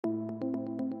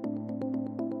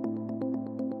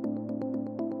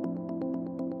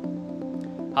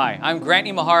Hi, I'm Grant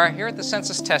Imahara here at the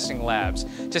Sensus Testing Labs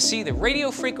to see the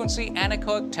radio frequency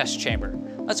anechoic test chamber.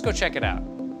 Let's go check it out.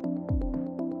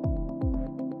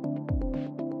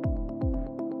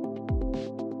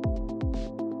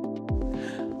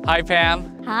 Hi,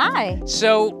 Pam. Hi.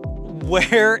 So,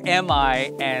 where am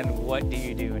I and what do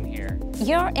you do in here?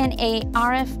 You're in a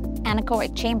RF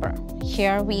anechoic chamber.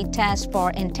 Here we test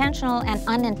for intentional and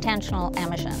unintentional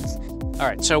emissions. All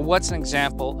right, so what's an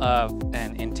example of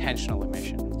an intentional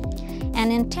emission? An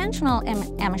intentional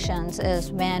emissions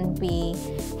is when we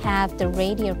have the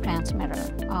radio transmitter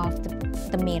of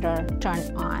the meter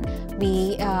turned on.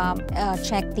 We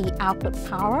check the output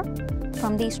power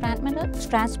from these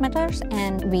transmitters,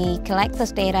 and we collect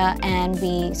this data and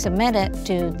we submit it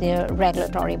to the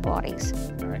regulatory bodies.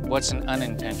 All right, what's an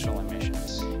unintentional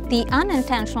emissions? The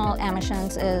unintentional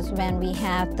emissions is when we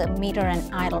have the meter in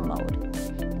idle mode.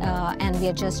 And we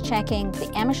are just checking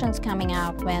the emissions coming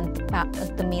out when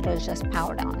the meter is just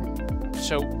powered on.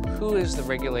 So who is the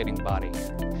regulating body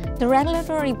here? The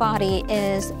regulatory body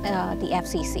is the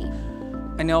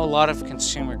FCC. I know a lot of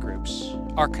consumer groups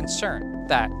are concerned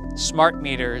that smart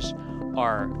meters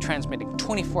are transmitting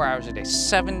 24 hours a day,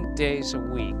 7 days a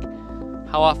week.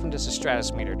 How often does the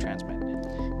Stratus meter transmit?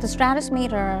 The Stratus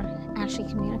meter actually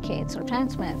communicates or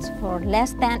transmits for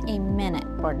less than a minute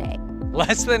per day.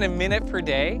 Less than a minute per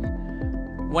day?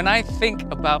 When I think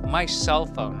about my cell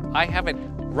phone, I have it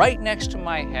right next to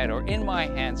my head or in my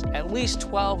hands at least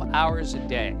 12 hours a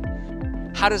day.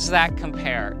 How does that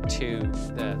compare to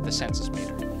the Sensus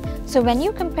meter? So when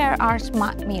you compare our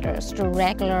smart meters to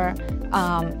regular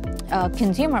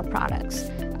consumer products,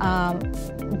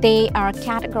 they are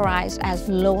categorized as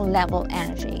low-level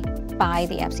energy by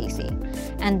the FCC.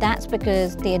 And that's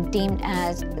because they're deemed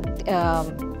as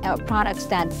products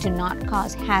that do not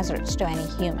cause hazards to any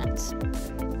humans.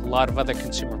 A lot of other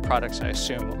consumer products, I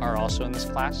assume, are also in this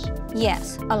class?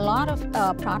 Yes, a lot of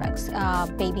products,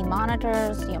 baby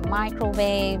monitors, your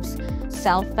microwaves,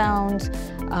 cell phones,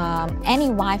 any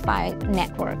Wi-Fi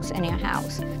networks in your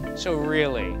house. So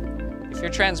really, if you're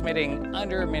transmitting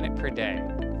under a minute per day,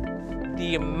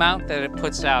 the amount that it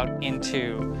puts out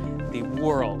into the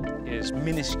world is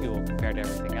minuscule compared to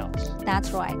everything else.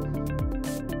 That's right.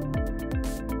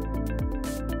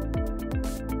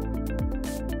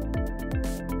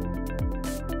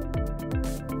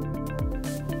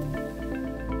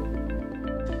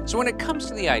 So when it comes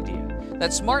to the idea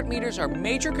that smart meters are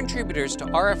major contributors to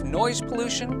RF noise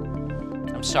pollution,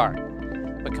 I'm sorry,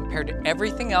 but compared to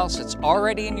everything else that's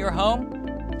already in your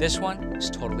home, this one is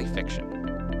totally fiction.